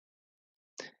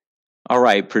All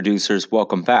right, producers,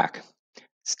 welcome back.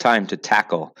 It's time to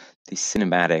tackle the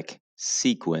cinematic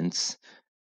sequence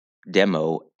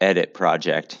demo edit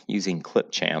project using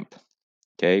ClipChamp.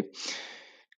 Okay,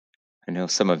 I know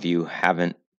some of you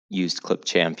haven't used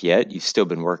ClipChamp yet. You've still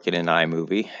been working in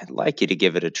iMovie. I'd like you to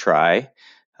give it a try.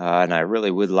 And I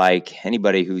really would like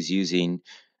anybody who's using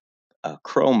a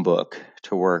Chromebook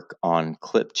to work on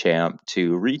ClipChamp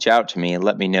to reach out to me and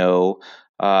let me know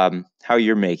how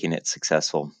you're making it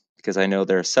successful. Because I know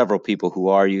there are several people who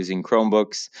are using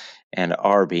Chromebooks and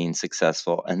are being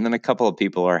successful, and then a couple of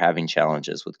people are having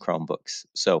challenges with Chromebooks.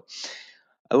 So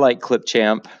I like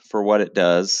ClipChamp for what it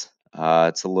does.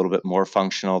 It's a little bit more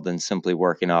functional than simply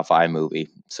working off iMovie.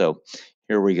 So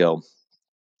here we go.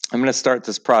 I'm going to start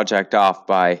this project off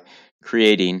by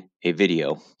creating a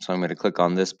video. So I'm going to click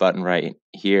on this button right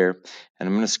here, and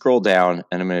I'm going to scroll down,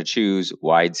 and I'm going to choose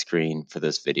widescreen for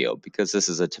this video because this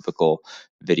is a typical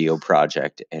video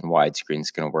project, and widescreen is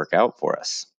going to work out for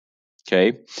us.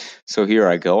 Okay, so here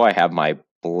I go. I have my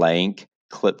blank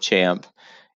ClipChamp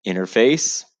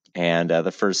interface, and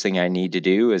the first thing I need to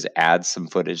do is add some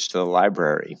footage to the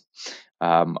library.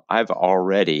 I've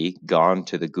already gone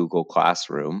to the Google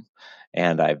Classroom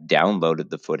and I've downloaded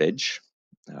the footage.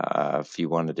 If you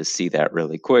wanted to see that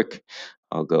really quick,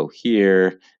 I'll go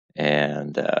here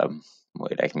and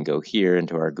I can go here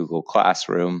into our Google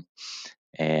Classroom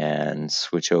and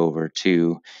switch over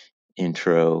to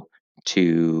Intro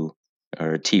to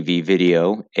or TV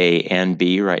Video. A and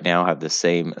B right now have the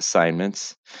same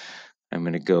assignments. I'm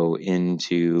going to go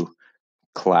into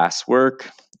Classwork,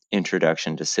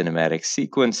 Introduction to Cinematic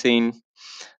Sequencing.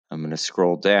 I'm going to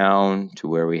scroll down to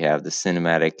where we have the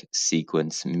cinematic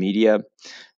sequence media.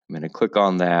 I'm going to click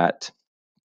on that,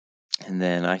 and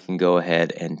then I can go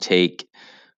ahead and take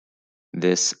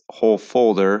this whole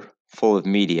folder full of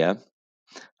media.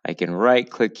 I can right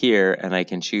click here and I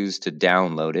can choose to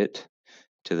download it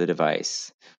to the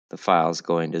device. The file is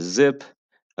going to zip.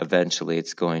 Eventually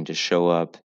it's going to show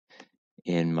up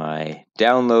in my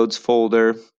downloads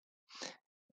folder.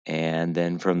 And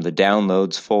then from the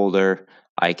downloads folder,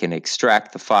 I can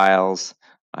extract the files.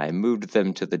 I moved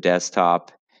them to the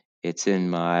desktop. It's in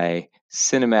my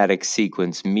cinematic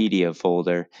sequence media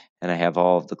folder, and I have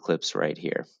all of the clips right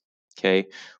here. Okay,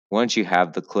 once you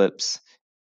have the clips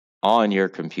on your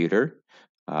computer,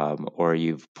 or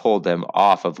you've pulled them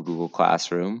off of Google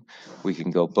Classroom, we can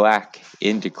go back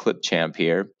into ClipChamp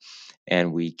here,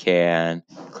 and we can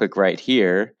click right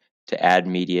here to add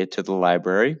media to the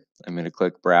library. I'm going to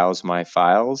click Browse My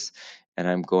Files, and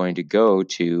I'm going to go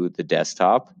to the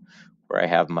desktop where I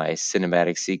have my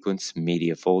cinematic sequence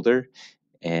media folder,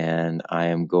 and I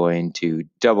am going to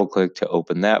double click to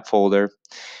open that folder.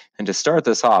 And to start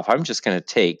this off, I'm just going to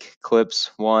take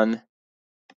clips 1,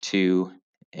 2,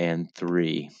 and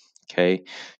 3, okay,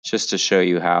 just to show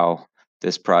you how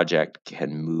this project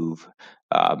can move.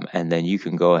 And then you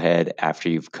can go ahead after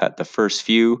you've cut the first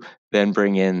few, then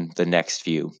bring in the next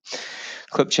few.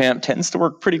 ClipChamp tends to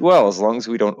work pretty well as long as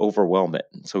we don't overwhelm it.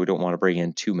 So we don't want to bring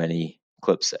in too many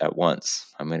clips at once.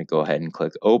 I'm going to go ahead and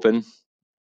click open.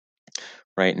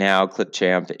 Right now,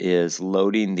 ClipChamp is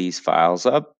loading these files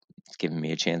up. It's giving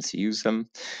me a chance to use them.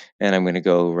 And I'm going to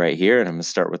go right here and I'm going to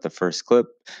start with the first clip.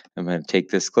 I'm going to take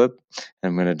this clip and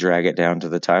I'm going to drag it down to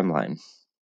the timeline.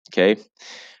 Okay.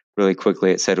 Really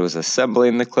quickly, it said it was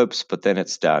assembling the clips, but then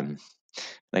it's done.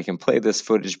 And I can play this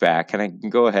footage back and I can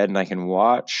go ahead and I can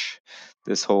watch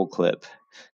this whole clip.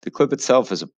 The clip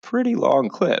itself is a pretty long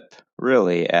clip,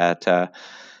 really, at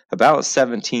about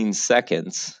 17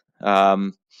 seconds.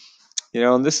 And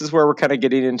this is where we're kind of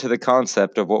getting into the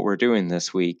concept of what we're doing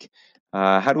this week.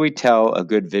 How do we tell a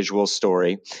good visual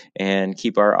story and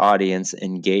keep our audience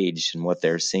engaged in what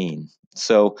they're seeing?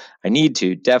 So I need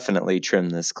to definitely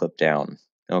trim this clip down.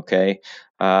 Okay.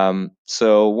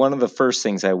 So one of the first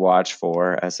things I watch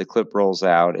for as the clip rolls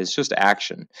out is just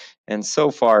action. And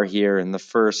so far here in the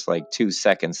first 2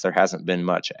 seconds, there hasn't been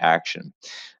much action.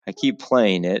 I keep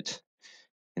playing it.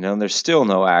 There's still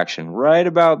no action. Right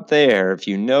about there, if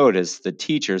you notice, the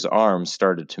teacher's arm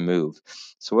started to move.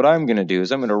 So what I'm going to do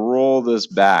is I'm going to roll this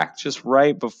back just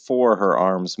right before her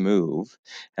arms move.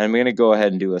 And I'm going to go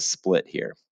ahead and do a split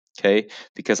here. Okay,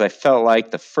 because I felt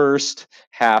like the first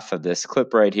half of this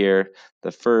clip right here,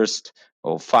 the first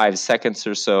 5 seconds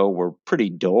or so were pretty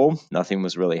dull. Nothing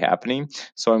was really happening.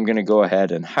 So I'm going to go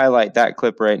ahead and highlight that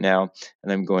clip right now,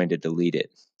 and I'm going to delete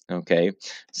it. Okay,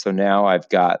 so now I've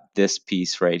got this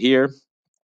piece right here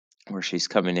where she's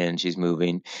coming in, she's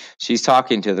moving, she's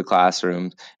talking to the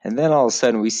classroom, and then all of a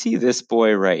sudden we see this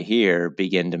boy right here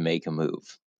begin to make a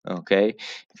move. Okay,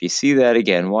 if you see that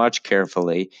again, watch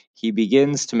carefully. He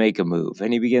begins to make a move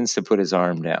and he begins to put his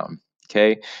arm down.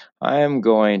 Okay, I am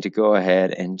going to go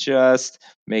ahead and just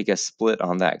make a split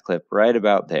on that clip right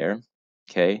about there.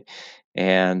 Okay,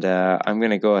 and I'm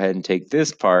going to go ahead and take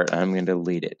this part and I'm going to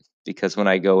delete it, because when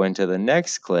I go into the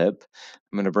next clip,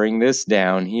 I'm going to bring this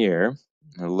down here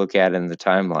and look at it in the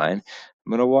timeline. I'm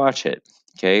going to watch it.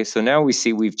 Okay, so now we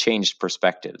see we've changed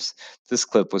perspectives. This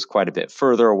clip was quite a bit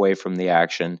further away from the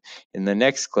action. In the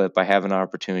next clip, I have an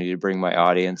opportunity to bring my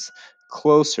audience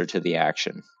closer to the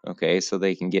action, okay, so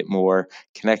they can get more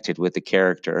connected with the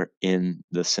character in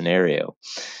the scenario.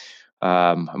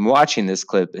 I'm watching this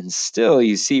clip, and still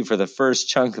you see for the first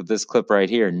chunk of this clip right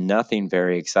here, nothing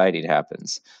very exciting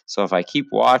happens. So if I keep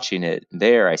watching it,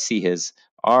 there I see his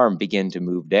arm begin to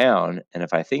move down, and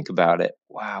if I think about it,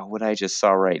 wow, what I just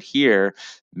saw right here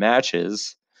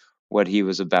matches what he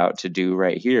was about to do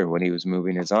right here when he was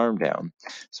moving his arm down.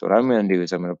 So what I'm going to do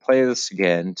is I'm going to play this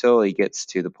again until he gets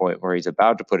to the point where he's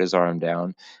about to put his arm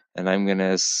down, and I'm going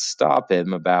to stop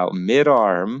him about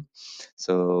mid-arm,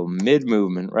 so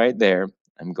mid-movement right there.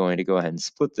 I'm going to go ahead and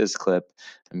split this clip.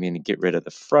 I'm going to get rid of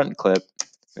the front clip.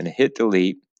 I'm going to hit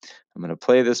delete. I'm going to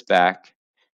play this back.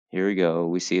 Here we go.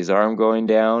 We see his arm going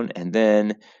down, and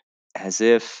then as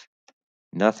if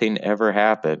nothing ever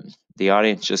happened, the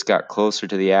audience just got closer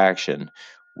to the action.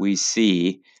 We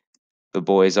see the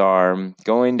boy's arm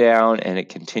going down, and it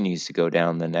continues to go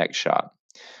down the next shot.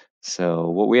 So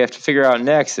what we have to figure out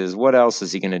next is, what else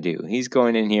is he going to do? He's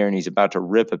going in here and he's about to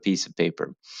rip a piece of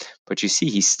paper. But you see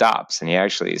he stops and he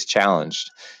actually is challenged.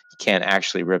 He can't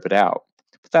actually rip it out.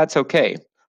 But that's okay.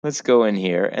 Let's go in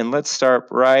here and let's start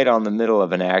right on the middle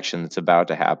of an action that's about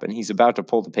to happen. He's about to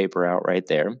pull the paper out right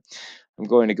there. I'm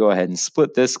going to go ahead and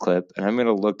split this clip, and I'm going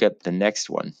to look at the next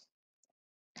one.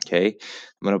 Okay,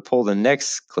 I'm going to pull the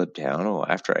next clip down. Oh,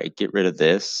 after I get rid of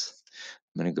this,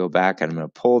 I'm going to go back and I'm going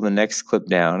to pull the next clip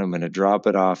down. I'm going to drop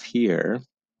it off here.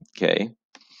 Okay,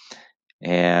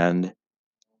 and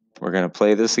we're going to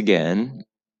play this again.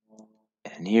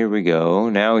 And here we go.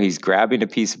 Now he's grabbing a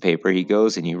piece of paper. He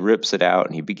goes and he rips it out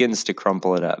and he begins to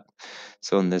crumple it up.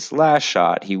 So in this last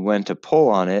shot, he went to pull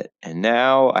on it, and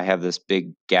now I have this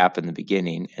big gap in the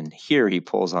beginning, and here he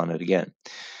pulls on it again.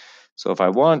 So if I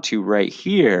want to right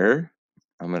here,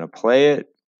 I'm going to play it.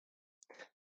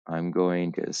 I'm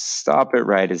going to stop it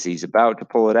right as he's about to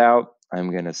pull it out. I'm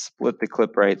going to split the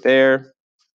clip right there.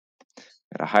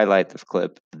 I'm going to highlight the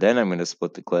clip. Then I'm going to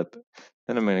split the clip.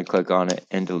 Then I'm going to click on it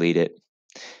and delete it.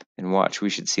 And watch,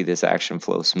 we should see this action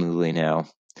flow smoothly now.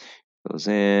 Goes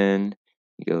in,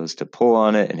 he goes to pull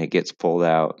on it, and it gets pulled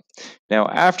out. Now,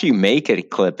 after you make a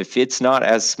clip, if it's not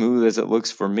as smooth as it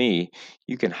looks for me,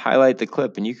 you can highlight the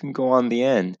clip and you can go on the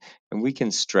end, and we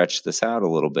can stretch this out a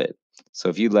little bit. So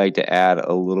if you'd like to add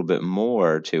a little bit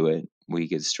more to it, we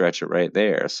could stretch it right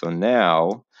there. So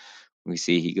now we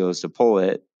see he goes to pull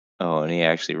it. Oh, and he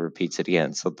actually repeats it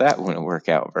again. So that wouldn't work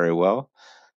out very well.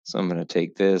 So I'm going to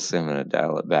take this, I'm going to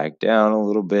dial it back down a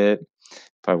little bit.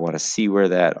 If I want to see where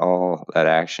that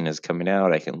action is coming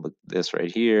out, I can look at this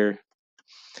right here.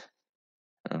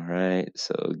 All right,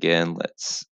 so again,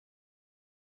 let's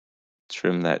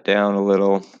trim that down a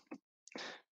little.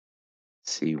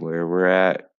 See where we're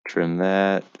at, trim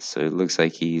that. So it looks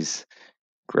like he's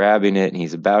grabbing it and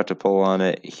he's about to pull on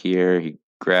it. Here, he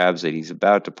grabs it, he's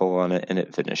about to pull on it, and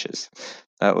it finishes.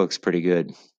 That looks pretty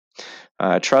good.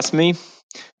 Trust me,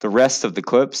 the rest of the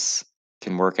clips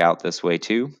can work out this way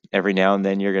too. Every now and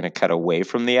then you're going to cut away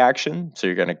from the action. So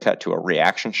you're going to cut to a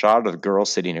reaction shot of the girl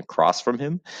sitting across from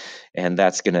him. And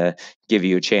that's going to give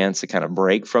you a chance to kind of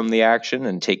break from the action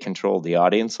and take control of the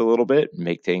audience a little bit and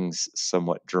make things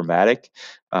somewhat dramatic.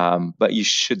 But you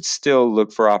should still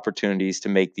look for opportunities to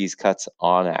make these cuts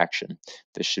on action.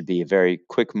 This should be a very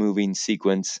quick moving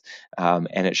sequence, and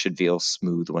it should feel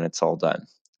smooth when it's all done.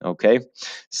 Okay,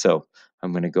 so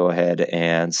I'm going to go ahead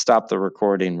and stop the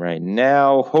recording right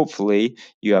now. Hopefully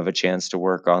you have a chance to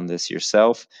work on this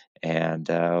yourself, and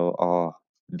I'll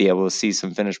be able to see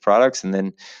some finished products and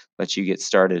then let you get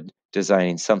started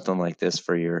designing something like this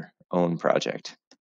for your own project.